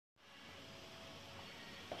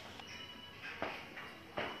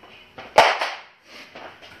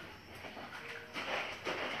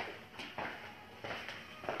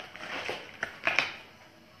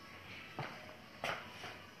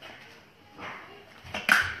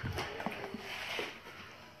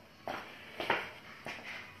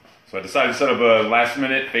So I decided to set up a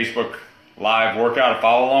last-minute Facebook Live workout to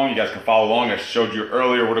follow along. You guys can follow along. I showed you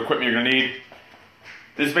earlier what equipment you're going to need.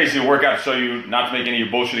 This is basically a workout to show you not to make any of your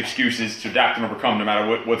bullshit excuses, to adapt and overcome no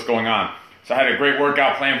matter what's going on. So I had a great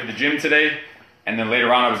workout planned for the gym today, and then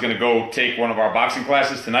later on I was going to go take one of our boxing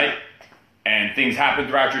classes tonight. And things happen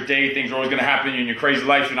throughout your day. Things are always going to happen in your crazy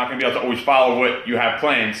life. You're not going to be able to always follow what you have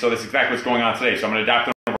planned. So that's exactly what's going on today. So I'm going to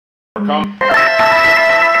adapt and overcome.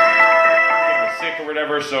 I was sick or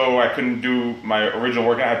whatever, so I couldn't do my original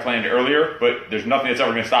workout I had planned earlier. But there's nothing that's ever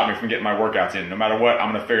going to stop me from getting my workouts in. No matter what, I'm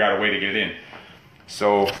going to figure out a way to get it in.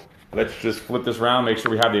 So let's just flip this around, make sure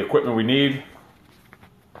we have the equipment we need.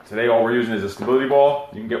 Today all we're using is a stability ball.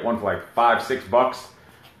 You can get one for like $5-6.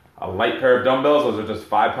 A light pair of dumbbells, those are just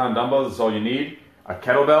 5-pound dumbbells, that's all you need. A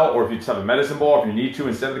kettlebell, or if you just have a medicine ball, if you need to,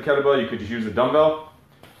 instead of the kettlebell, you could just use a dumbbell.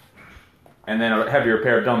 And then a heavier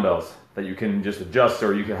pair of dumbbells that you can just adjust,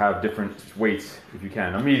 or you can have different weights if you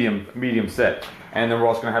can. A medium set. And then we're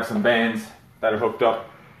also gonna have some bands that are hooked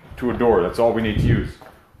up to a door. That's all we need to use.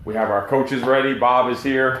 We have our coaches ready. Bob is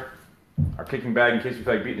here. Our kicking bag in case we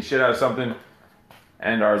feel like beating the shit out of something.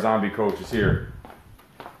 And our zombie coach is here.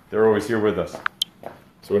 They're always here with us.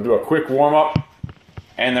 So we're gonna do a quick warm up,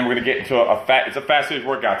 and then we're gonna get into it's a fast-paced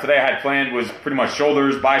workout. Today I had planned was pretty much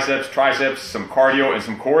shoulders, biceps, triceps, some cardio, and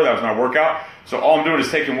some core. That was my workout. So all I'm doing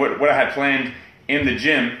is taking what I had planned in the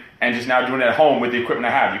gym and just now doing it at home with the equipment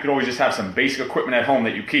I have. You could always just have some basic equipment at home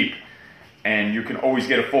that you keep, and you can always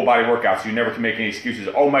get a full body workout. So you never can make any excuses.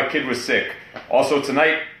 Oh, my kid was sick. Also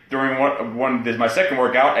tonight during there's my second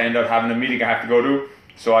workout, I end up having a meeting I have to go to.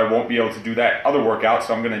 So I won't be able to do that other workout,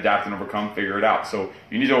 so I'm going to adapt and overcome, figure it out. So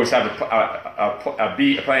you need to always have a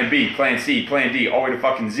plan B, plan C, plan D, all the way to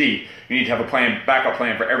fucking Z. You need to have a backup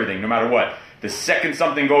plan for everything, no matter what. The second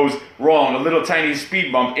something goes wrong, a little tiny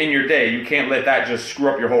speed bump in your day, you can't let that just screw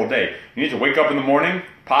up your whole day. You need to wake up in the morning,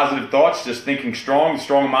 positive thoughts, just thinking strong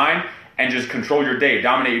mind, and just control your day,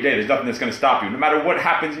 dominate your day. There's nothing that's going to stop you. No matter what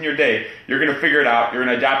happens in your day, you're going to figure it out. You're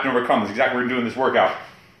going to adapt and overcome. That's exactly what we're doing in this workout.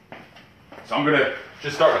 So I'm going to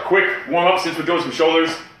just start a quick warm-up since we're doing some shoulders,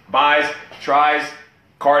 bis, tris,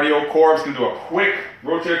 cardio, core. I'm just going to do a quick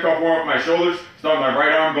rotator cuff warm-up for my shoulders, starting with my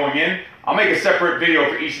right arm going in. I'll make a separate video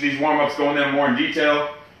for each of these warm-ups, going in more in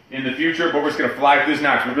detail in the future, but we're just going to fly through this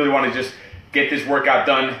now because we really want to just get this workout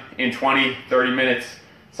done in 20, 30 minutes,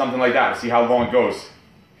 something like that, to see how long it goes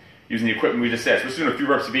using the equipment we just said. So we're just doing a few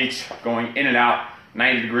reps of each, going in and out,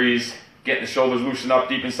 90 degrees, getting the shoulders loosened up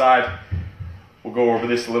deep inside. We'll go over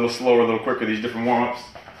this a little slower, a little quicker, these different warm-ups.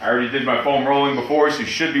 I already did my foam rolling before, so you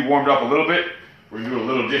should be warmed up a little bit. We're going to do a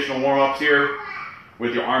little additional warm-ups here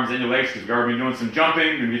with your arms and your legs, because we're going to be doing some jumping,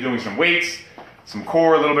 we're going to be doing some weights, some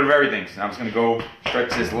core, a little bit of everything. So now I'm just going to go stretch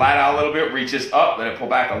this lat out a little bit, reach this up, let it pull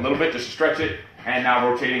back a little bit just to stretch it, and now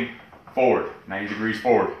rotating forward, 90 degrees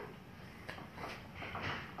forward.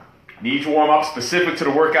 Need to warm up specific to the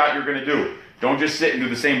workout you're going to do. Don't just sit and do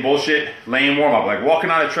the same bullshit lame warm-up. Like walking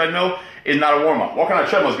on a treadmill is not a warm-up. Walking on a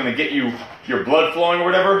treadmill is going to get you your blood flowing or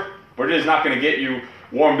whatever, but it is not going to get you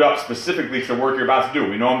warmed up specifically for the work you're about to do.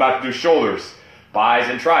 We know I'm about to do shoulders, bis,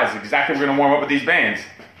 and tris. Exactly what we're going to warm up with these bands.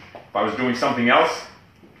 If I was doing something else,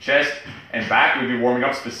 chest and back, we'd be warming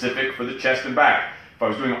up specific for the chest and back. If I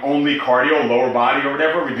was doing only cardio, lower body or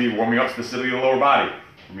whatever, we'd be warming up specifically the lower body.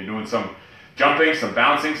 We'd be doing some jumping, some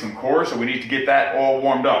bouncing, some core, so we need to get that all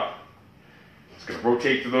warmed up. Just going to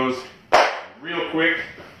rotate through those real quick.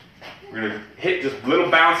 We're going to hit just a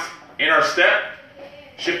little bounce in our step,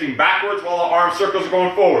 shifting backwards while our arm circles are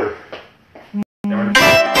going forward. Then we're going to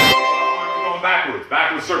arms going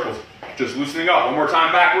backwards circles. Just loosening up. One more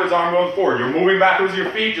time backwards, arm going forward. You're moving backwards with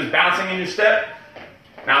your feet, just bouncing in your step.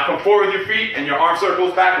 Now come forward with your feet and your arm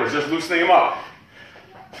circles backwards, just loosening them up.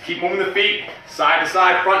 Just keep moving the feet, side to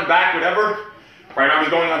side, front and back, whatever. Right arm is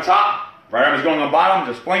going on top, right arm is going on bottom,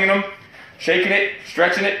 just flinging them, shaking it,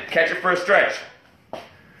 stretching it, catch it for a stretch.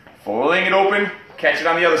 Folding it open, catch it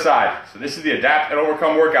on the other side. So this is the adapt and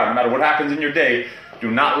overcome workout. No matter what happens in your day,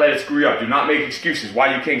 do not let it screw you up. Do not make excuses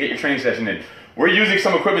why you can't get your training session in. We're using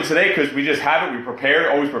some equipment today because we just have it. We prepared,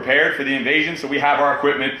 always prepared for the invasion, so we have our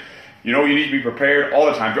equipment. You know you need to be prepared all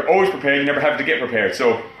the time. If you're always prepared, you never have to get prepared.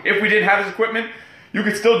 So if we didn't have this equipment, you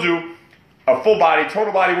could still do a full body,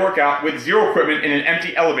 total body workout with zero equipment in an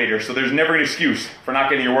empty elevator, so there's never an excuse for not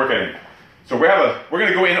getting your workout in. So we're going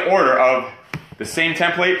to go in order of the same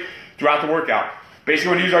template throughout the workout. Basically,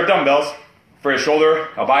 we're going to use our dumbbells for a shoulder,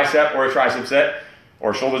 a bicep, or a tricep set,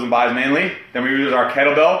 or shoulders and bis mainly. Then we use our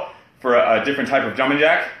kettlebell for a different type of jumping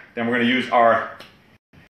jack. Then we're going to use our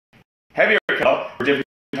heavier kettlebell for different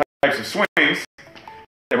types of swings.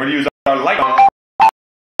 Then we're going to use our light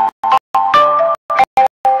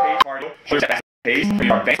pace,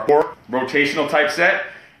 our core rotational type set,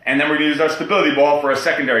 and then we're going to use our stability ball for a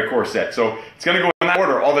secondary core set. So it's going to go in that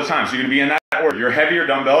order all the time. So you're going to be in that order. Your heavier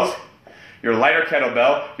dumbbells, your lighter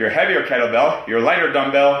kettlebell, your heavier kettlebell, your lighter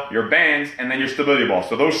dumbbell, your bands, and then your stability ball.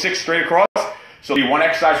 So those 6 straight across, so you one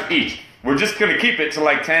exercise for each. We're just going to keep it to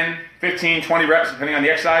like 10, 15, 20 reps, depending on the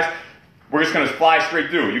exercise. We're just going to fly straight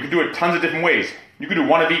through. You can do it tons of different ways. You can do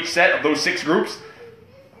one of each set of those 6 groups,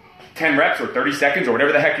 10 reps or 30 seconds or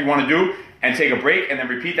whatever the heck you want to do, and take a break and then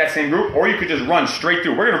repeat that same group, or you could just run straight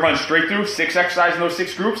through. We're going to run straight through 6 exercises in those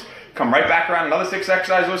 6 groups, come right back around another 6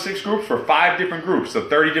 exercises in those 6 groups for 5 different groups, so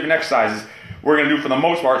 30 different exercises. We're going to do for the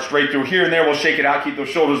most part straight through. Here and there we'll shake it out, keep those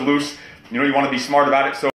shoulders loose. You know, you want to be smart about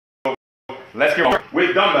it. So let's get on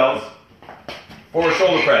with dumbbells for a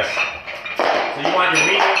shoulder press. So you want your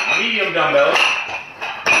medium dumbbells.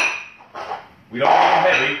 We don't want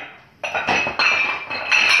them heavy.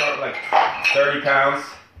 You start with like 30 pounds.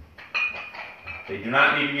 They do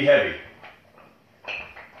not need to be heavy.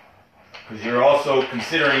 Because you're also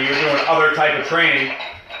considering you're doing other type of training.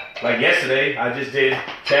 Like yesterday, I just did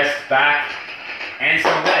chest, back, and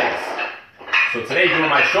some legs. So today, doing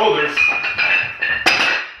my shoulders.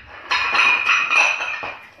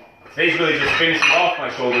 Today's really just finishing off my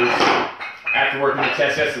shoulders after working the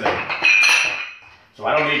chest yesterday. So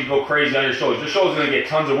I don't need to go crazy on your shoulders. Your shoulders are going to get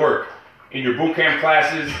tons of work. In your boot camp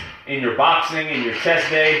classes, in your boxing, in your chest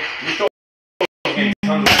day, your shoulders are getting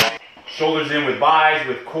tons of work. Shoulders in with buys,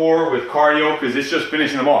 with core, with cardio, because it's just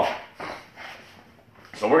finishing them off.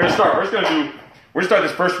 So we're going to start. We're going to start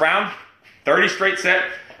this first round, 30 straight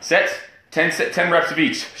sets, 10 reps of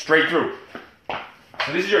each, straight through.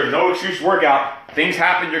 So this is your no excuse workout. Things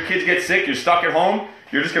happen, your kids get sick, you're stuck at home,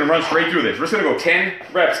 you're just going to run straight through this. We're just going to go 10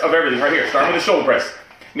 reps of everything right here. Starting with the shoulder press.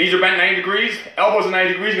 Knees are bent 90 degrees, elbows are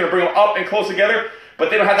 90 degrees, you're going to bring them up and close together, but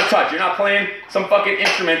they don't have to touch. You're not playing some fucking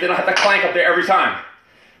instrument, they don't have to clank up there every time.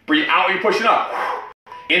 Breathe out when you're pushing up.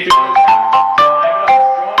 In through.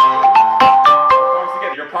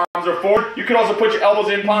 Your palms are forward. You can also put your elbows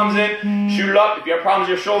in, palms in, shoot it up. If you have problems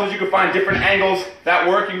with your shoulders, you can find different angles that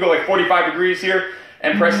work. You can go like 45 degrees here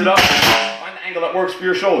and press it up. Find the angle that works for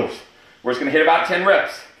your shoulders. We're just going to hit about 10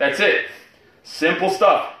 reps. That's it. Simple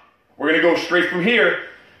stuff. We're going to go straight from here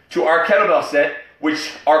to our kettlebell set,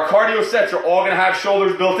 which our cardio sets are all going to have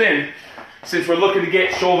shoulders built in since we're looking to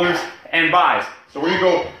get shoulders and buys. So we're going to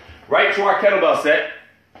go right to our kettlebell set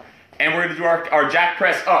and we're going to do our jack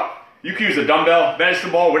press up. You can use a dumbbell,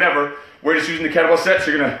 vegetable ball, whatever. We're just using the kettlebell set, so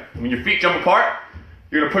you're gonna, when your feet jump apart,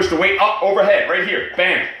 you're gonna push the weight up overhead, right here.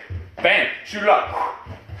 Bam, bam, shoot it up.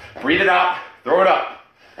 Breathe it out, throw it up.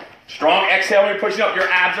 Strong exhale when you're pushing up. Your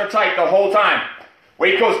abs are tight the whole time.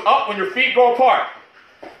 Weight goes up when your feet go apart.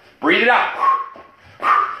 Breathe it out.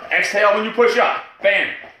 Exhale when you push up.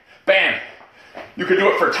 Bam, bam. You can do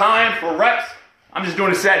it for time, for reps. I'm just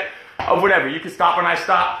doing a set of whatever. You can stop when I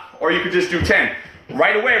stop, or you could just do 10.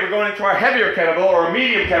 Right away, we're going into our heavier kettlebell or a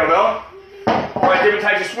medium kettlebell. Right, different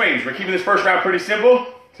types of swings. We're keeping this first round pretty simple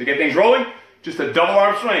to get things rolling. Just a double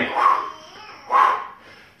arm swing.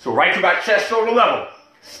 So right to about chest shoulder level.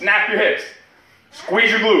 Snap your hips.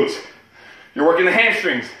 Squeeze your glutes. You're working the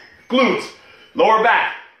hamstrings, glutes, lower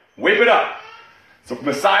back. Whip it up. So from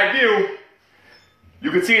the side view,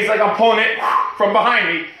 you can see it's like I'm pulling it from behind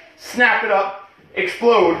me. Snap it up,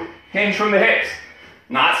 explode, hinge from the hips.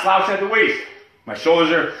 Not slouching at the waist. My shoulders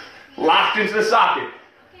are locked into the socket.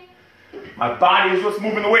 My body is what's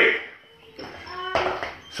moving the weight.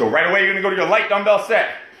 So right away, you're going to go to your light dumbbell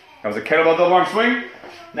set. That was a kettlebell double arm swing.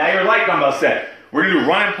 Now your light dumbbell set. We're going to do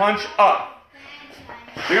run and punch up.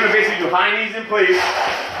 You're going to basically do high knees in place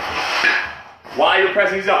while you're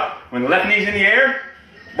pressing these up. When the left knee's in the air,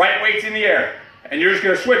 right weight's in the air. And you're just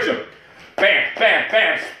going to switch them. Bam, bam,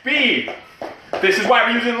 bam. Speed. This is why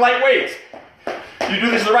we're using light weights. You do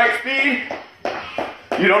this at the right speed,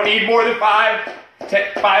 you don't need more than 8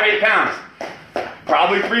 pounds.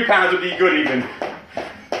 Probably 3 pounds would be good even.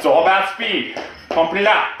 It's all about speed. Pumping it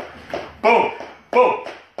out. Boom, boom,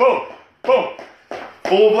 boom, boom.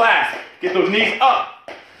 Full blast. Get those knees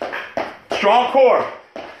up. Strong core.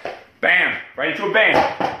 Bam. Right into a bam.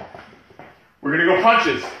 We're going to go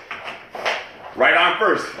punches. Right arm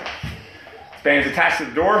first. Band's attached to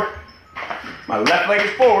the door. My left leg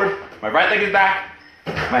is forward. My right leg is back.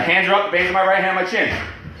 My hands are up, the bands of my right hand, my chin.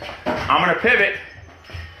 I'm going to pivot,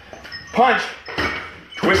 punch,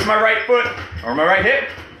 twist my right foot, or my right hip,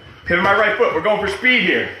 pivot my right foot. We're going for speed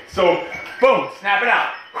here. So, boom, snap it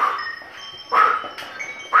out.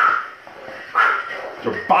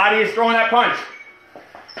 Your body is throwing that punch.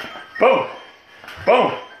 Boom,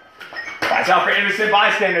 boom. Watch out for innocent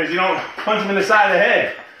bystanders. You don't punch them in the side of the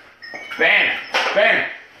head. Bam, bam.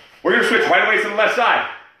 We're gonna switch right away to the left side.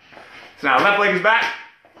 So now left leg is back,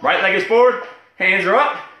 right leg is forward, hands are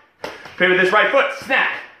up. Pivot this right foot,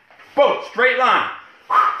 snap. Both, straight line.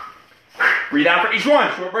 Breathe out for each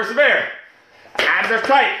one, short burst of air. Abs are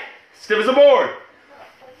tight, stiff as a board.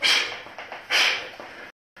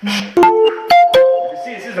 You can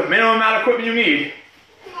see this is the minimum amount of equipment you need.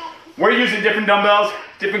 We're using different dumbbells,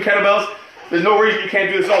 different kettlebells. There's no reason you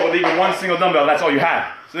can't do this all with even one single dumbbell. That's all you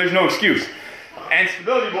have. So there's no excuse. And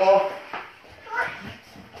stability ball,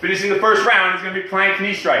 finishing the first round is going to be plank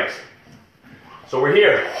knee strikes. So we're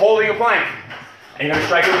here, holding a plank. And you're going to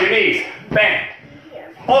strike with your knees. Bang.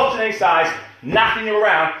 Alternating sides, knocking you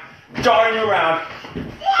around, jarring you around,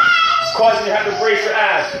 causing you to have to brace your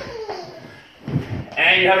abs.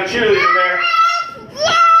 And you have a cheerleader there.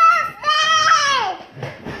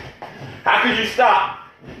 How could you stop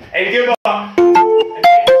and give up and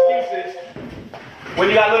make excuses when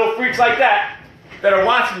you got little freaks like that that are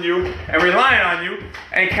watching you and relying on you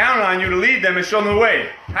and counting on you to lead them and show them the way?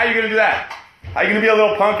 How are you going to do that? How are you going to be a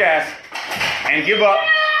little punk ass and give up?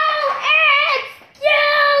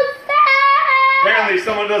 Apparently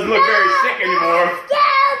someone doesn't look very sick anymore.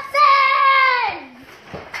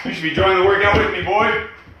 You should be joining the workout with me, boy.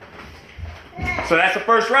 So that's the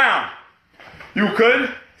first round. You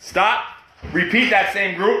could stop, repeat that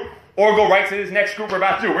same group, or go right to this next group we're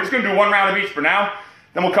about to do. We're just going to do one round of each for now.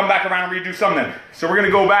 Then we'll come back around and redo some of them. So we're going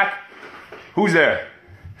to go back. Who's there?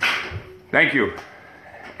 Thank you.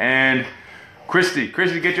 And Christy.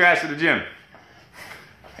 Christy, get your ass to the gym.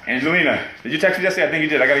 Angelina, did you text me yesterday? I think you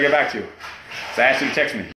did. I got to get back to you. So I asked you to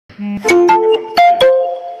text me.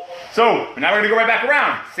 So now we're going to go right back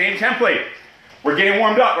around. Same template. We're getting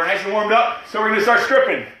warmed up. We're nice and warmed up. So we're going to start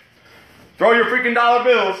stripping. Throw your freaking dollar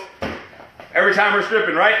bills every time we're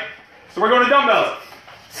stripping, right? So we're going to dumbbells.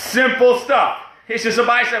 Simple stuff. It's just a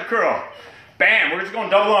bicep curl. Bam. We're just going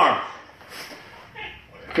double arm.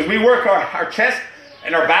 Because we work our chest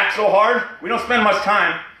and our back so hard, we don't spend much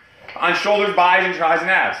time on shoulders, buys, and tries and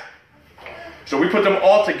abs. So we put them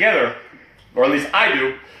all together, or at least I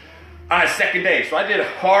do, on a second day. So I did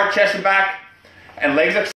hard chest and back and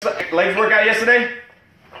legs workout yesterday.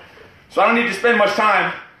 So I don't need to spend much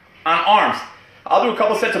time on arms. I'll do a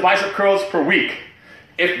couple sets of bicep curls per week,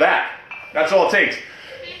 if that. That's all it takes.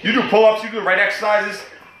 You do pull-ups, you do the right exercises.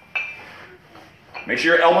 Make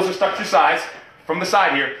sure your elbows are stuck to your sides from the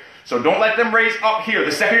side here. So don't let them raise up here.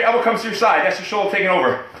 The second your elbow comes to your side, that's your shoulder taking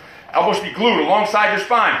over. Elbow should be glued alongside your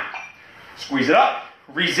spine. Squeeze it up,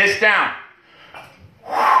 resist down.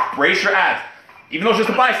 Brace your abs. Even though it's just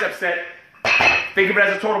a bicep set, think of it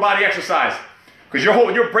as a total body exercise. Because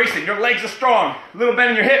you're bracing, your legs are strong, little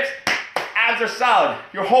bend in your hips, abs are solid,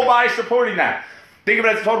 your whole body's supporting that. Think of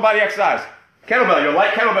it as a total body exercise. Kettlebell, your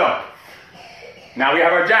light kettlebell. Now we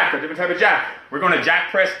have our jack, a different type of jack. We're going to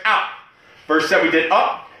jack press out. First set we did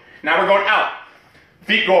up, now we're going out.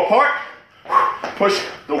 Feet go apart, push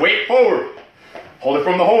the weight forward. Hold it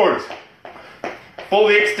from the horns.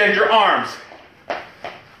 Fully extend your arms.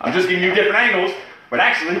 I'm just giving you different angles, but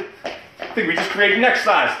actually, I think we just created an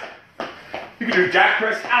exercise. You can do jack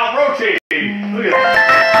press out rotating. Look at that.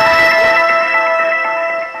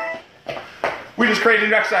 We just created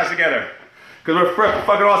an exercise together. Because we're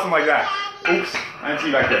fucking awesome like that. Oops, I didn't see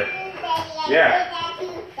you back there. Yeah.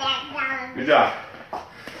 Good job.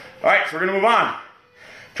 Alright, so we're going to move on.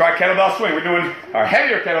 Try kettlebell swing. We're doing our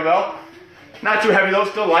heavier kettlebell. Not too heavy though,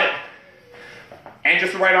 still light. And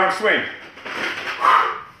just a right arm swing.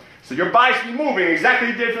 So your body should be moving exactly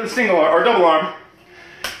like you did for the single or double arm.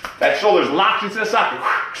 That shoulder's locked into the socket.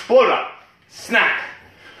 Explode up. Snap.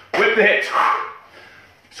 Whip the hips.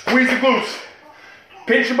 Squeeze the glutes.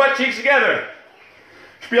 Pinch your butt cheeks together.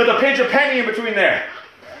 You should be able to pinch a penny in between there.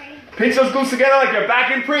 Pinch those glutes together like you're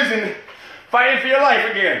back in prison, fighting for your life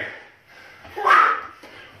again.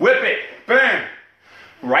 Whip it. Bam.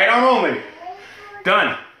 Right arm only.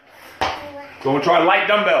 Done. Go and try light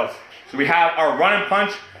dumbbells. So we have our run and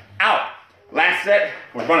punch out. Last set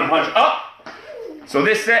was run and punch up. So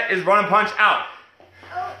this set is run and punch out.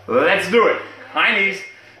 Let's do it. High knees,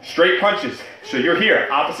 straight punches. So you're here,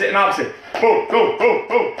 opposite and opposite. Boom, boom, boom,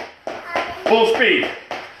 boom. Full speed.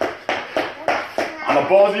 On the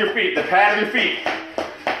balls of your feet, the pad of your feet.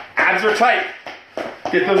 Abs are tight.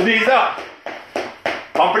 Get those knees up.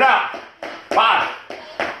 Pump it out. 5,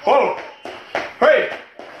 4, 3.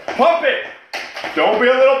 Pump it. Don't be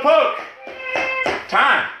a little poke.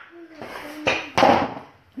 Time.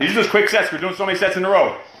 These are just quick sets. We're doing so many sets in a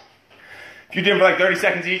row. If you did them for like 30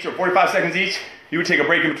 seconds each or 45 seconds each, you would take a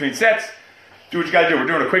break in between sets. Do what you gotta do. We're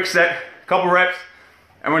doing a quick set, a couple reps,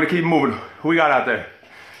 and we're gonna keep moving. Who we got out there?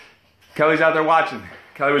 Kelly's out there watching.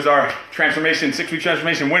 Kelly was our transformation, 6-week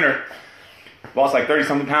transformation winner. Lost like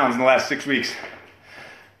 30-something pounds in the last 6 weeks.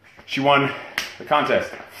 She won the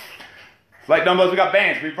contest. Light dumbbells, we got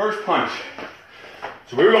bands, reverse punch.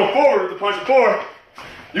 So we were going forward with the punch before.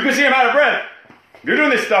 You can see I'm out of breath. If you're doing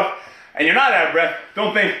this stuff and you're not out of breath,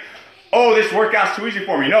 don't think, oh, this workout's too easy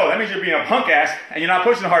for me. No, that means you're being a punk ass and you're not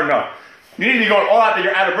pushing hard enough. You need to be going all out that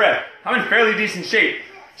you're out of breath. I'm in fairly decent shape.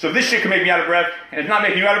 So if this shit can make me out of breath, and it's not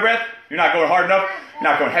making you out of breath, you're not going hard enough, you're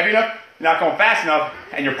not going heavy enough, you're not going fast enough,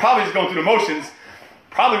 and you're probably just going through the motions,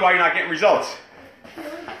 probably why you're not getting results.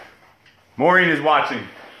 Maureen is watching.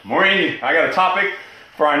 Maureen, I got a topic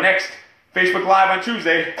for our next Facebook Live on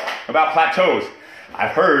Tuesday about plateaus.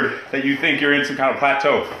 I've heard that you think you're in some kind of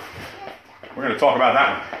plateau. We're going to talk about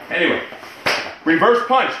that one. Anyway, reverse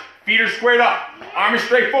punch. Feet are squared up. Arm is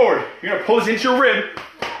straight forward. You're going to pull this into your rib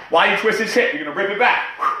while you twist this hip. You're going to rip it back.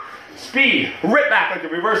 Speed. Rip back like a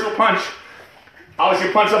reversal punch.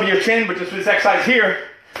 Obviously punch up in your chin, but just for this exercise here,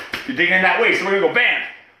 you're digging in that way. So we're going to go bam,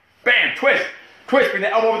 bam, twist, twist. Bring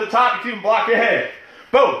the elbow over the top. You can even block your head.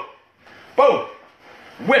 Boom, boom.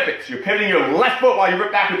 Whip it. So you're pivoting your left foot while you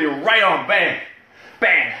rip back with your right arm. Bam,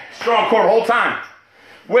 bam. Strong core the whole time.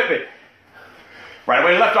 Whip it. Right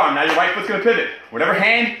away, left arm. Now your right foot's going to pivot. Whatever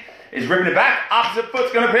hand is ripping it back, opposite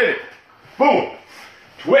foot's going to pivot. Boom.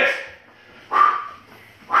 Twist.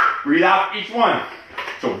 Breathe out each one.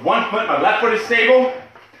 So one foot, my left foot is stable.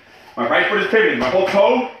 My right foot is pivoting. My whole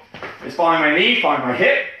toe is following my knee, following my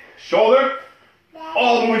hip, shoulder,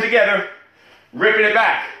 all moving together, ripping it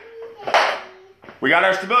back. We got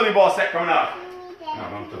our stability ball set coming up. No,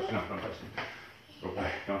 don't touch. No, don't touch. Go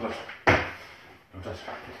back. Don't touch. Don't touch.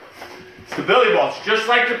 Stability balls, just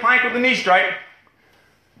like the plank with the knee strike.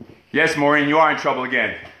 Yes, Maureen, you are in trouble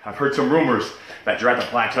again. I've heard some rumors that you're at the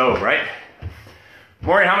plateau, right?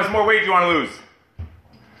 Maureen, how much more weight do you want to lose?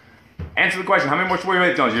 Answer the question. How much more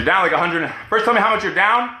weight do you want to lose? You're down like 100. First, tell me how much you're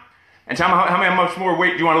down, and tell me how much more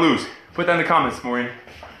weight do you want to lose. Put that in the comments, Maureen.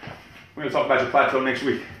 We're going to talk about your plateau next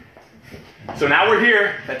week. So now we're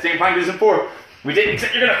here. That same plank isn't for. We didn't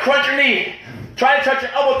accept. You're going to crunch your knee. Try to touch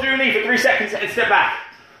your elbow through your knee for 3 seconds and step back.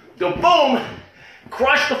 Go boom.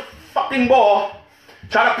 Crush the fucking ball.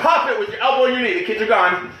 Try to pop it with your elbow and your knee. The kids are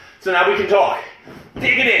gone. So now we can talk.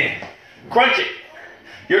 Dig it in. Crunch it.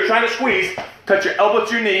 You're trying to squeeze. Touch your elbow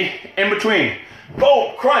to your knee in between.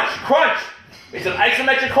 Boom. Crunch. Crunch. It's an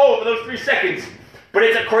isometric hold for those 3 seconds. But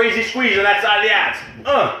it's a crazy squeeze on that side of the abs.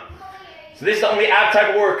 So this is the only ab type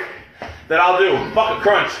of work that I'll do. Fuck a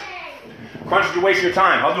crunch. Crunch is wasting your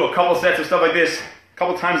time. I'll do a couple sets of stuff like this. A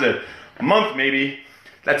couple times a month maybe.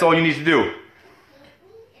 That's all you need to do.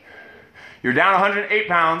 You're down 108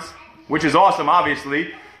 pounds, which is awesome,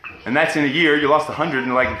 obviously. And that's in a year. You lost 100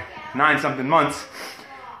 in like 9-something months.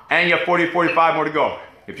 And you have 40 to 45 more to go.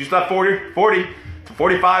 If you still have 40 to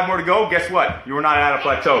 45 more to go, guess what? You were not at a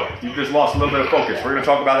plateau. You just lost a little bit of focus. We're going to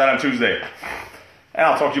talk about that on Tuesday. And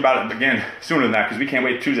I'll talk to you about it again sooner than that because we can't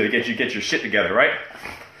wait Tuesday to get your shit together, right?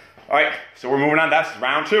 All right, so we're moving on. That's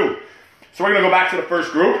round 2. So we're going to go back to the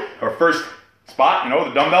first group, or first spot,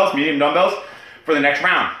 the dumbbells, medium dumbbells, for the next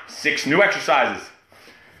round. 6 new exercises.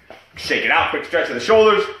 Shake it out, quick stretch of the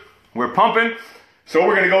shoulders. We're pumping. So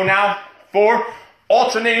we're going to go now for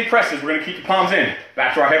alternating presses. We're going to keep the palms in.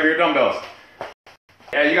 Back to our heavier dumbbells.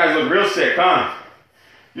 Yeah, you guys look real sick, huh?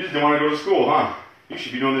 You just didn't want to go to school, huh? You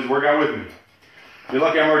should be doing this workout with me. You're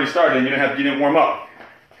lucky I'm already started and you didn't warm up.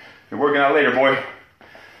 You're working out later, boy.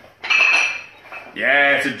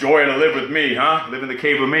 Yeah, it's a joy to live with me, huh? Live in the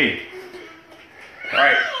cave with me. All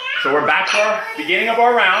right, so we're back to our beginning of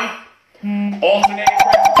our round. Alternating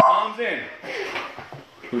presses, palms in.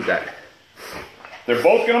 Who's that? They're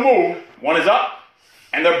both gonna move. One is up,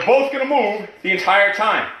 and they're both gonna move the entire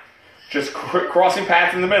time. Just crossing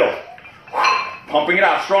paths in the middle. Pumping it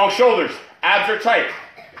out, strong shoulders, abs are tight.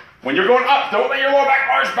 When you're going up, don't let your lower back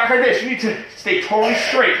arch back like this. You need to stay totally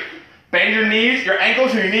straight. Bend your knees, your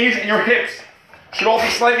ankles, your knees, and your hips. Should all be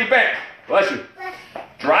slightly bent. Bless you.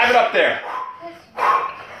 Drive it up there.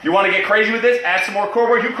 You want to get crazy with this? Add some more core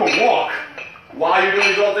work. You can walk while you're doing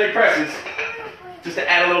these alternating presses. Just to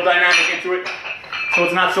add a little dynamic into it. So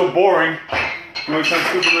it's not so boring doing some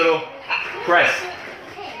stupid little press.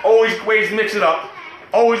 Always ways to mix it up.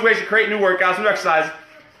 Always ways to create new workouts, new exercises.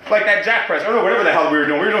 Like that jack press. I don't know, whatever the hell we were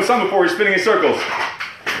doing. We were doing something before we were spinning in circles.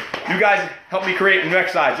 You guys help me create a new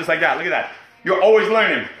exercise just like that. Look at that. You're always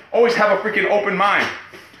learning. Always have a freaking open mind.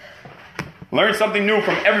 Learn something new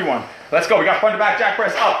from everyone. Let's go. We got front to back jack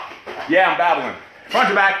press up. Yeah, I'm babbling. Front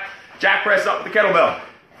to back jack press up with the kettlebell.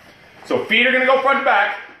 So feet are going to go front to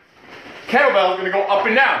back. Kettlebell is going to go up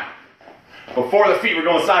and down. Before the feet were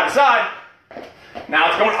going side to side. Now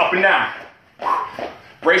it's going up and down.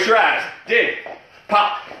 Brace your abs. Dig.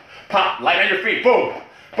 Pop. Pop. Light on your feet. Boom.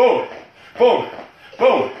 Boom. Boom.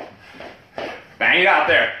 Boom. Bang it out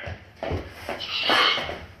there.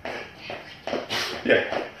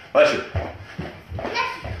 Yeah. Bless you.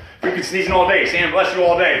 Freaking sneezing all day. Saying bless you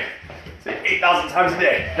all day. Say 8,000 times a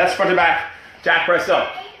day. That's front to back. Jack press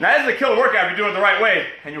up. Now this is a killer workout if you're doing it the right way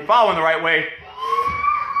and you're following the right way.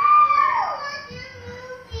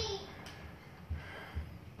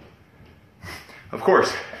 Of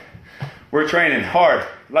course, we're training hard.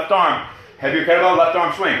 Left arm, heavier kettlebell, left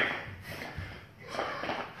arm swing.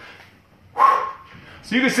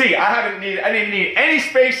 So you can see, I didn't need any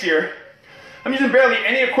space here. I'm using barely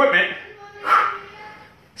any equipment.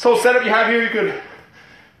 This whole setup you have here, you could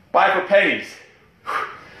buy for pennies.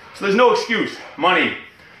 So there's no excuse. Money,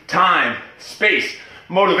 time, space,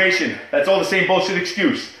 motivation. That's all the same bullshit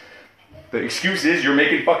excuse. The excuse is you're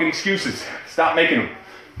making fucking excuses. Stop making them.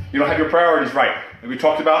 You don't have your priorities right. Like we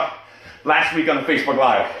talked about last week on the Facebook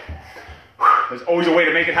Live. There's always a way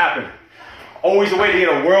to make it happen. Always a way to get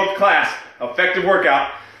a world-class, effective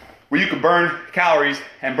workout where you can burn calories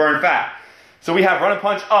and burn fat. So we have run and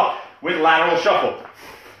punch up with lateral shuffle.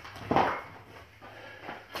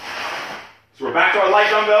 So we're back to our light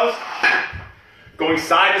dumbbells. Going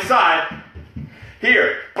side to side.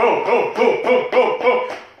 Here. Boom, boom, boom, boom, boom, boom.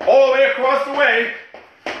 All the way across the way.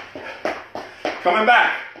 Coming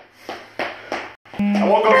back. I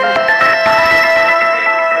won't go through.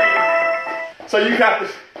 So you have to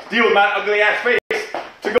deal with my ugly ass face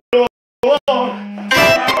to go along.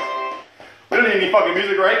 We don't need any fucking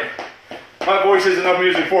music, right? My voice is enough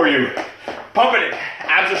music for you. Pumping it.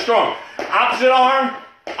 Abs are strong. Opposite arm,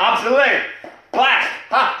 opposite leg. Blast.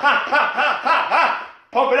 Ha, ha, ha, ha, ha, ha.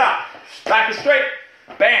 Pump it out. Back is straight.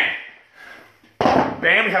 Bam.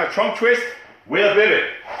 Bam. We have a trunk twist with a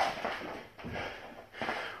pivot.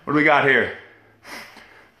 What do we got here?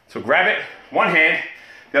 So grab it, one hand,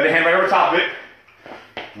 the other hand right over top of it.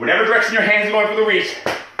 Whatever direction your hands are going for the reach,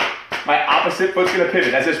 my opposite foot's gonna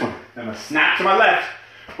pivot. That's this one. I'm gonna snap to my left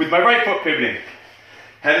with my right foot pivoting.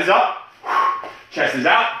 Head is up, chest is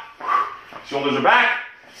out, shoulders are back,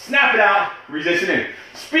 snap it out, resist it in.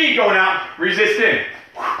 Speed going out, resist in.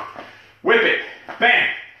 Whip it, bam.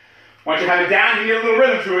 Once you have it down, you get a little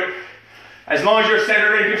rhythm to it, as long as you're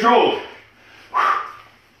centered and controlled.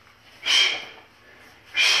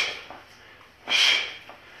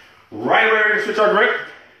 Right away, we're going to switch our grip.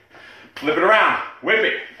 Flip it around. Whip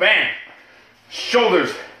it. Bam.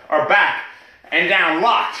 Shoulders are back and down.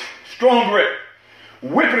 Locked. Strong grip.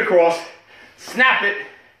 Whip it across. Snap it.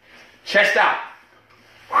 Chest out.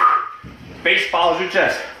 Face follows your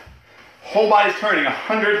chest. Whole body's turning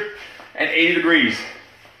 180 degrees.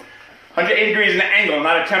 180 degrees is an angle,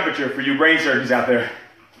 not a temperature for you brain surgeons out there.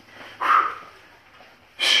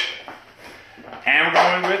 And we're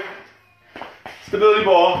going with stability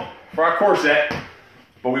ball for our core set,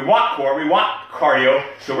 but we want core, we want cardio,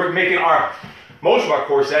 so we're making most of our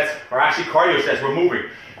core sets are actually cardio sets. We're moving,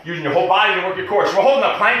 using your whole body to work your core. So we're holding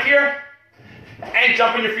a plank here and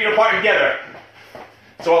jumping your feet apart together.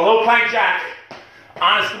 So a low plank jack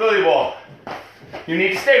on a stability ball. You need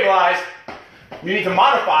to stabilize, you need to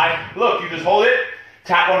modify. Look, you just hold it,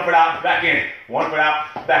 tap one foot out, back in, one foot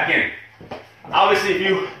out, back in. Obviously, if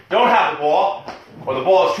you don't have the ball, or the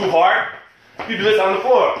ball is too hard, you do this on the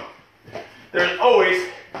floor. There's always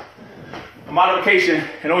a modification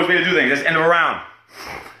and always way to do things. Let's end of a round.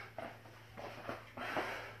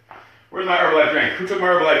 Where's my Herbalife drink? Who took my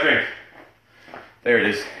Herbalife drink? There it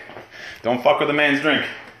is. Don't fuck with the man's drink.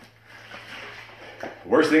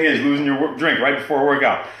 Worst thing is losing your drink right before a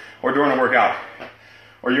workout, or during a workout,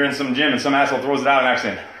 or you're in some gym and some asshole throws it out in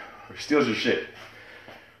accident, or steals your shit.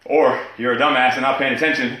 Or you're a dumbass and not paying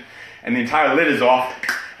attention, and the entire lid is off,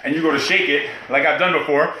 and you go to shake it, like I've done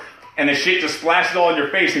before, and the shit just splashes all in your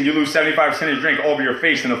face, and you lose 75% of your drink all over your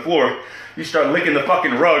face and the floor. You start licking the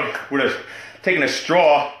fucking rug with taking a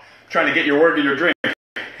straw, trying to get your word to your drink, and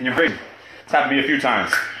you're crazy. It's happened to me a few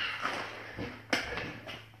times.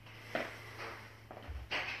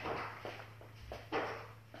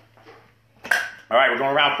 All right, we're going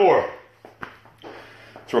to round 4.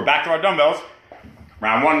 So we're back to our dumbbells.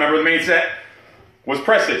 Round 1, remember the main set, was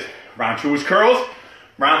presses. Round 2 was curls.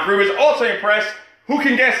 Round 3 was alternate press. Who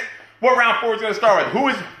can guess what round 4 is going to start with? Who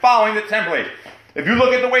is following the template? If you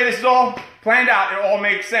look at the way this is all planned out, it all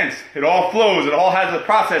makes sense. It all flows. It all has a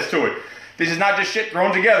process to it. This is not just shit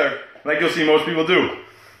thrown together like you'll see most people do.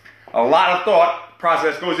 A lot of thought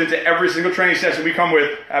process goes into every single training session we come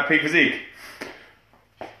with at Peak Physique.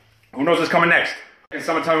 Who knows what's coming next? Can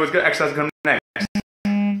someone tell me what's good exercise coming next?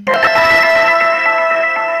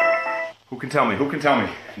 Who can tell me? Who can tell me?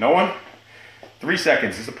 No one? 3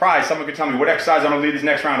 seconds. It's a prize. Someone could tell me what exercise I'm gonna lead this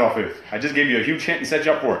next round off with. I just gave you a huge hint and set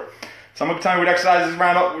you up for it. Someone could tell me what exercise this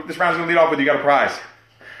round's gonna lead off with. You got a prize.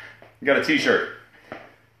 You got a t-shirt.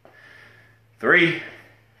 3,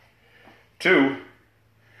 2,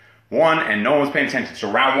 1, and no one was paying attention.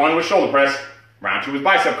 So round 1 was shoulder press. Round 2 was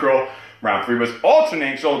bicep curl. Round 3 was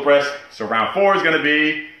alternating shoulder press. So round 4 is gonna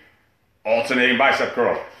be alternating bicep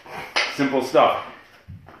curl. Simple stuff.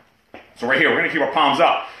 So right here, we're gonna keep our palms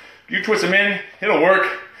up. You twist them in, it'll work,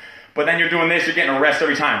 but then you're doing this, you're getting a rest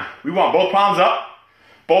every time. We want both palms up,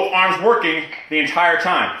 both arms working the entire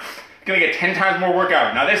time. You're gonna get 10 times more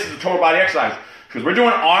workout. Now this is a total body exercise, because we're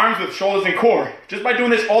doing arms with shoulders and core. Just by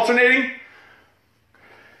doing this alternating,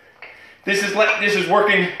 this is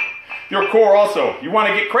working your core also. You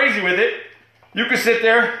wanna get crazy with it, you can sit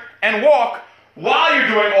there and walk while you're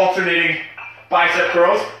doing alternating bicep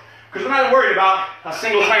curls, because we're not worried about a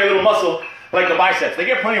single tiny little muscle like the biceps. They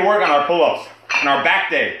get plenty of work on our pull-ups and our back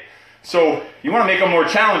day. So you want to make them more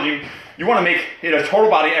challenging. You want to make it a total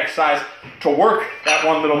body exercise to work that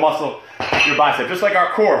one little muscle, your bicep. Just like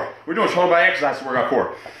our core. We're doing total body exercise to work our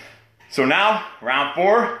core. So now, round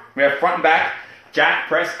 4, we have front and back, jack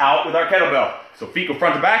press out with our kettlebell. So feet go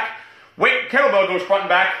front to back. Weight, kettlebell goes front and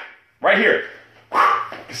back right here.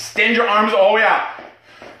 Extend your arms all the way out.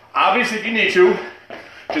 Obviously, if you need to,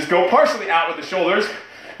 just go partially out with the shoulders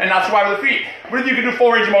and not so wide with the feet. What if you can do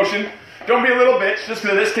full range of motion? Don't be a little bitch just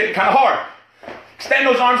because this getting kind of hard. Extend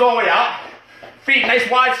those arms all the way out. Feet nice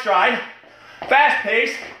wide stride. Fast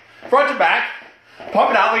pace. Front to back. Pump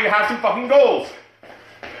it out like you have some fucking goals.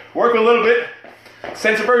 Work with a little bit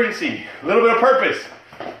sense of urgency. A little bit of purpose.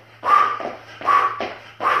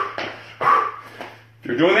 If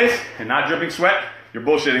you're doing this and not dripping sweat, you're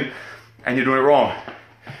bullshitting and you're doing it wrong.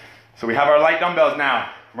 So we have our light dumbbells now.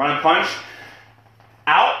 Run and punch.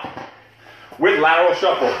 Out with lateral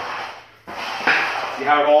shuffle. See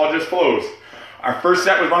how it all just flows. Our first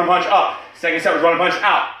set was run and punch up. Second set was run and punch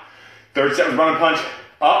out. Third set was run and punch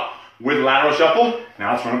up with lateral shuffle.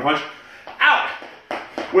 Now let's run and punch out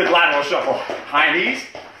with lateral shuffle. High knees.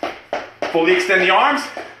 Fully extend the arms.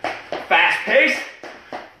 Fast pace.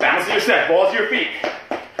 Balance your set. Balls to your feet.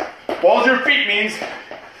 Balls to your feet means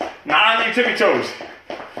not on your tippy toes.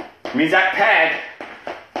 It means that pad,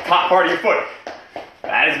 top part of your foot.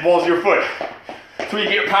 That is the balls of your foot. That's where you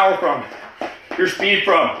get your power from, your speed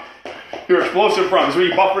from, your explosive from. That's where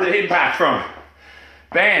you buffer the impact from.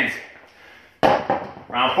 Bands.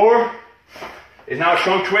 Round 4 is now a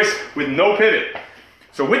trunk twist with no pivot.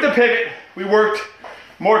 So with the pivot, we worked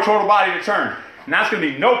more total body to turn. Now it's going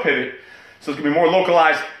to be no pivot, so it's going to be more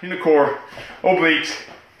localized in the core, obliques.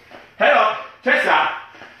 Head up, chest out,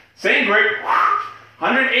 same grip,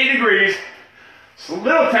 180 degrees, just a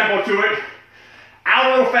little tempo to it. Out a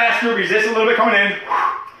little faster, resist a little bit coming in.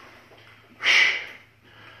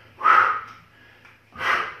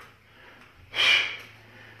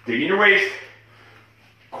 Dig in your waist,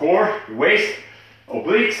 core, your waist,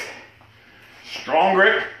 obliques, strong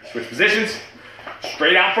grip, switch positions,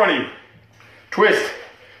 straight out in front of you. Twist,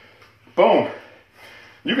 boom.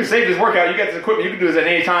 You can save this workout, you got this equipment, you can do this at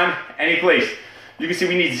any time, any place. You can see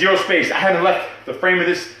we need zero space. I haven't left the frame of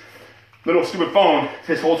this little stupid phone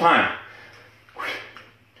this whole time.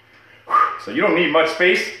 So you don't need much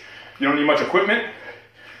space, you don't need much equipment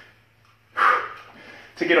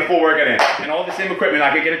to get a full workout in. And all the same equipment,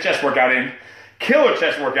 I could get a chest workout in, killer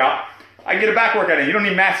chest workout, I can get a back workout in. You don't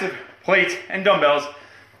need massive plates and dumbbells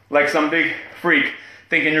like some big freak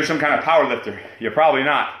thinking you're some kind of power lifter. You're probably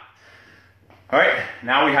not. All right,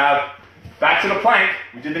 now we have back to the plank.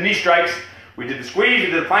 We did the knee strikes, we did the squeeze,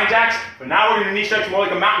 we did the plank jacks, but now we're gonna knee strikes more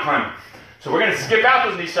like a mountain climber. So we're gonna skip out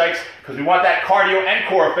those knee strikes because we want that cardio and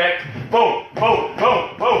core effect. Boom, boom,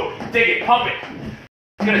 boom, boom. Dig it, pump it.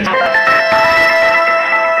 It's gonna take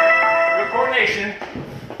your coordination.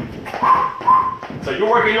 So you're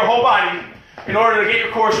working your whole body in order to get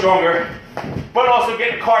your core stronger, but also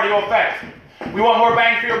get the cardio effect. We want more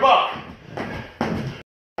bang for your buck.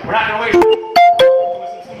 We're not gonna waste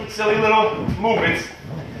some stupid, silly little movements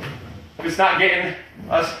if it's not getting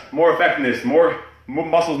us more effectiveness, more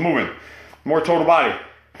muscles moving, more total body.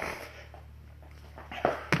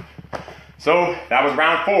 So that was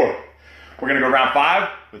round 4. We're gonna go round 5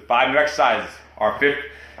 with 5 new exercises, our 5th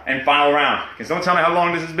and final round. Can someone tell me how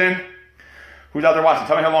long this has been? Who's out there watching?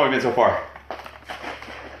 Tell me how long we've been so far.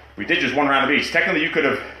 We did just one round of each. Technically, you could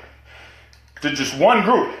have did just one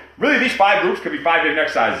group. Really, these 5 groups could be 5 different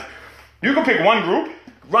exercises. You can pick one group,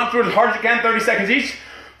 run through it as hard as you can, 30 seconds each,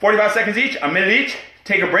 45 seconds each, a minute each,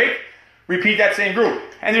 take a break, repeat that same group.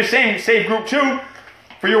 And you're saying save group 2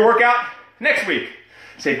 for your workout next week.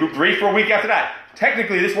 Save group 3 for a week after that.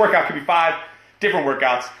 Technically, this workout could be 5 different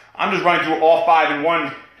workouts. I'm just running through all 5 in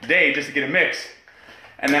one day just to get a mix.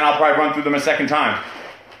 And then I'll probably run through them a second time.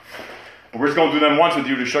 But we're just going through them once with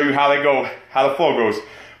you to show you how they go, how the flow goes.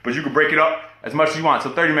 But you can break it up as much as you want.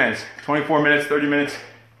 So 30 minutes, 24 minutes, 30 minutes.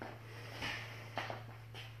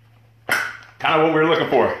 Kind of what we're looking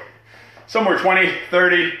for. Somewhere 20,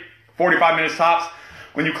 30, 45 minutes tops.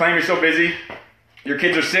 When you claim you're so busy, your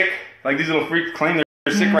kids are sick, like these little freaks claim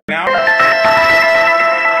they're sick right now. Oh, my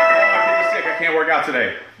kids are sick, I can't work out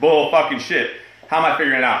today. Bull fucking shit. How am I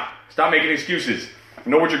figuring it out? Stop making excuses.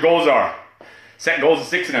 Know what your goals are. Set goals and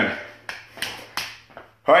stick to them.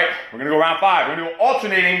 All right, we're gonna go round 5. We're gonna do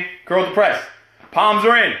alternating curl to press. Palms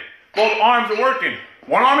are in, both arms are working.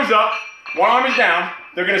 One arm is up, one arm is down.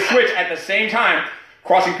 They're gonna switch at the same time,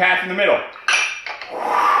 crossing path in the middle.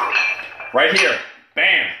 Right here,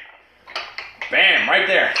 bam, bam, right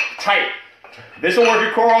there, tight. This will work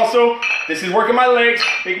your core also. This is working my legs,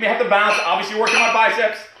 making me have to bounce. Obviously working my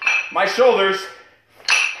biceps, my shoulders.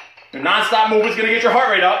 Your non-stop movement's gonna get your heart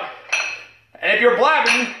rate up. And if you're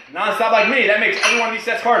blabbing non-stop like me, that makes every one of these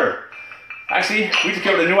sets harder. Actually, we just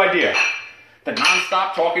came up with a new idea. The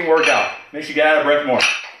non-stop talking workout. Makes you get out of breath more.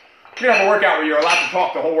 We're gonna have a workout where you're allowed to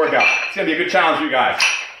talk the whole workout. It's gonna be a good challenge for you guys.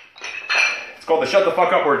 It's called the shut the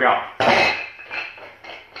fuck up workout.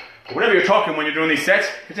 But whenever you're talking when you're doing these sets,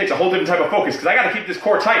 it takes a whole different type of focus because I gotta keep this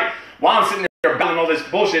core tight while I'm sitting there battling all this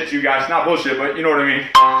bullshit to you guys. Not bullshit, but you know what I mean.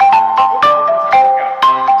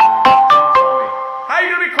 How are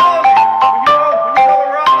you gonna be calling me? When you know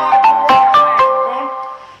we're out live doing workout,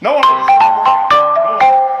 no one will just workout. No one.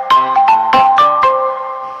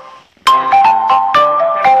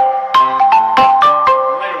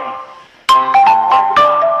 Later one.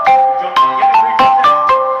 Jump, get the 3 steps.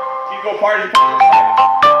 So you go apart as you push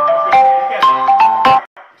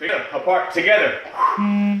together, apart, together.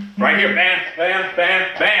 Right here, bam, bam, bam,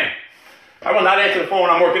 bam. I will not answer the phone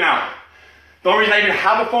when I'm working out. The only reason I even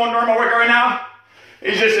have a phone during my workout right now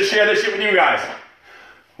is just to share this shit with you guys.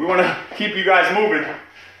 We want to keep you guys moving,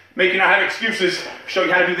 make you not have excuses, show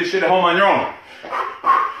you how to do this shit at home on your own.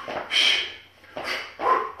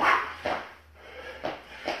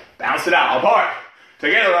 Bounce it out, apart,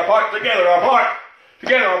 together, apart, together, apart,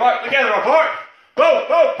 together, apart, together, apart. Boom,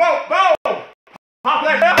 boom, boom, boom. Pop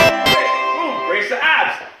that down. Boom, brace the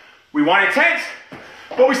abs. We want intense,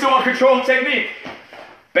 but we still want control and technique.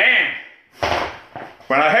 Bam.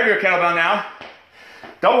 We're on a heavier kettlebell now.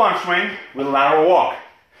 Double arm swing with a lateral walk.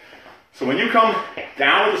 So when you come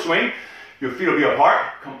down with the swing, your feet will be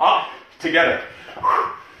apart, come up, together.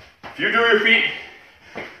 If you do your feet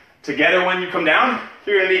together when you come down,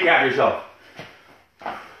 you're gonna kneecap yourself.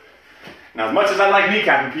 Now as much as I like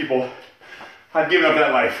kneecapping people, I've given up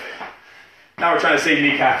that life. Now we're trying to save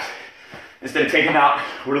kneecaps instead of taking out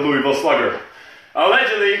with a Louisville Slugger.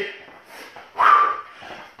 Allegedly,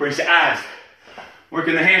 brace the abs,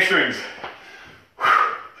 working the hamstrings,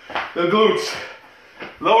 the glutes,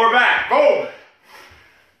 lower back, boom.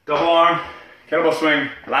 Double arm, kettlebell swing,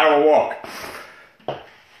 lateral walk.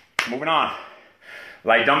 Moving on.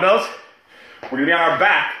 Light dumbbells. We're gonna be on our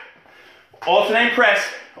back. Alternate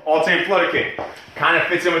press, alternate flutter kick. Kind of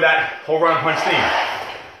fits in with that whole run punch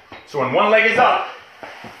theme. So when one leg is up,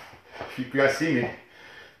 if you guys see me,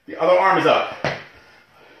 the other arm is up.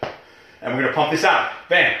 And we're gonna pump this out.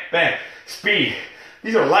 Bam, bam, speed.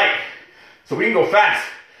 These are light, so we can go fast.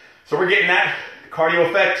 So we're getting that cardio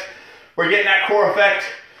effect. We're getting that core effect.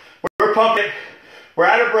 We're pumping. We're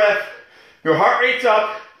out of breath. Your heart rate's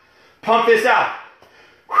up. Pump this out.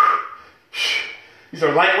 These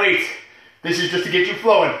are light weights. This is just to get you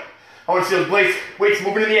flowing. I want to see those weights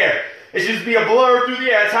moving in the air. It should just be a blur through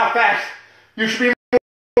the air. That's how fast you should be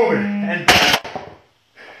moving. And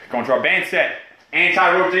going to our band set.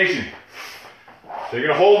 Anti-rotation. So you're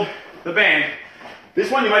going to hold the band. This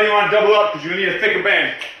one you might even want to double up because you're going to need a thicker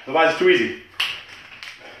band. Otherwise it's too easy.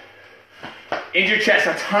 Into your chest,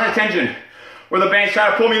 a ton of tension. Where the band's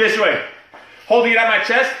trying to pull me this way. Holding it at my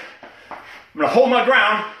chest. I'm going to hold my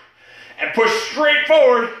ground and push straight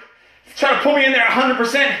forward. It's trying to pull me in there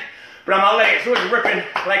 100%, but I'm not letting it. So it's ripping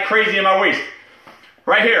like crazy in my waist.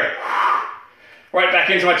 Right here. Right back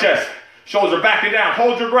into my chest. Shoulders are back and down.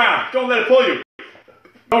 Hold your ground. Don't let it pull you.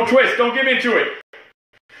 Don't twist. Don't give into it.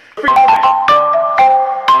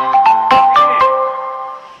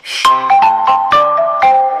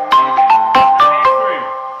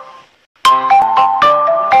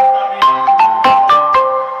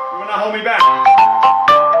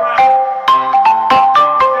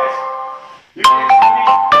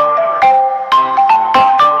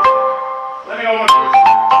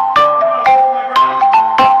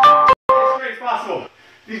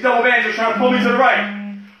 These double bands are trying to pull me to the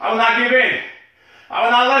right. I will not give in. I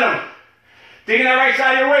will not let him. Digging that right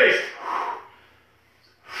side of your waist.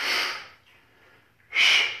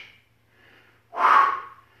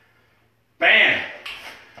 Bam.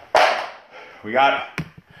 We got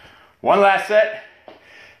one last set.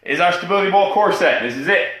 Is our stability ball core set. This is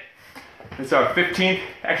it. This is our 15th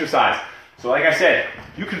exercise. So like I said,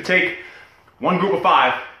 you could take one group of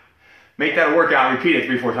 5, make that a workout, repeat it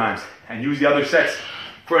 3-4 times, and use the other sets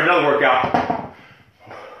for another workout.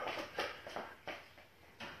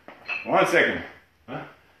 1 second. Huh?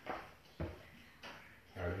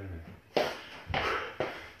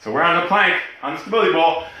 So we're on the plank, on the stability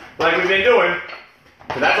ball, like we've been doing.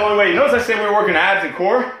 But that's the only way. You notice I say we were working abs and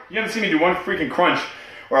core? You haven't seen me do one freaking crunch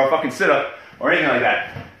or a fucking sit-up or anything like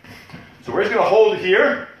that. So we're just gonna hold it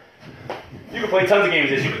here. You can play tons of games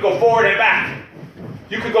with this. You could go forward and back.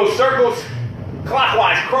 You could go circles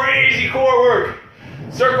clockwise, crazy core work.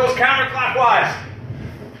 Circles counterclockwise.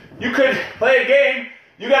 You could play a game,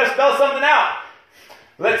 you gotta spell something out.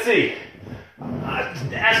 Let's see.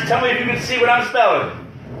 Tell me if you can see what I'm spelling.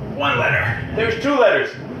 1 letter. There's 2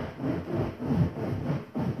 letters.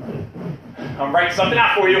 I'm writing something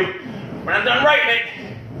out for you. When I'm done writing it,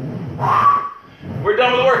 we're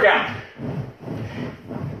done with the workout.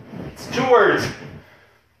 It's 2 words.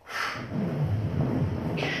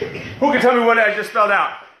 Who can tell me what I just spelled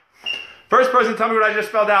out? First person to tell me what I just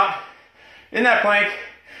spelled out in that plank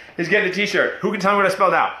is getting a t-shirt. Who can tell me what I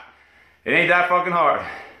spelled out? It ain't that fucking hard.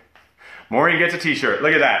 Maureen gets a t-shirt.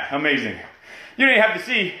 Look at that. Amazing. You don't even have to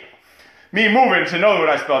see me moving to know what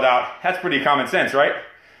I spelled out. That's pretty common sense, right?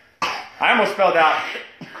 I almost spelled out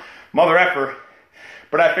mother effer,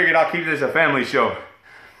 but I figured I'll keep this a family show.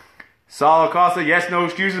 Sal Acosta, yes, no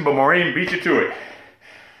excuses, but Maureen beat you to it.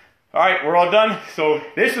 All right, we're all done. So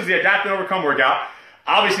this was the adapt and overcome workout.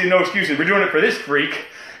 Obviously, no excuses. We're doing it for this freak,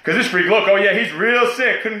 because this freak, look, oh yeah, he's real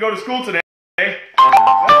sick. Couldn't go to school today. But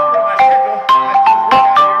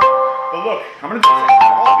look, I'm gonna do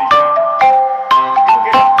all of these now.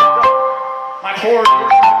 My core is working,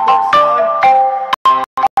 my core is solid.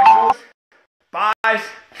 My shoulders, thighs,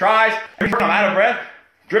 tries. I'm out of breath,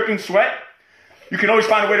 dripping sweat. You can always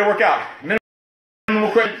find a way to work out.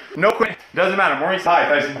 Minimal quit, no quit, doesn't matter. Maureen's hi,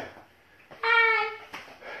 Tyson. Hi.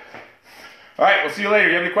 All right, we'll see you later.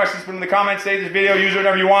 If you have any questions, put them in the comments. Save this video, use it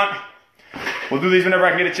whenever you want. We'll do these whenever I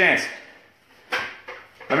can get a chance.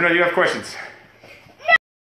 Let me know if you have questions.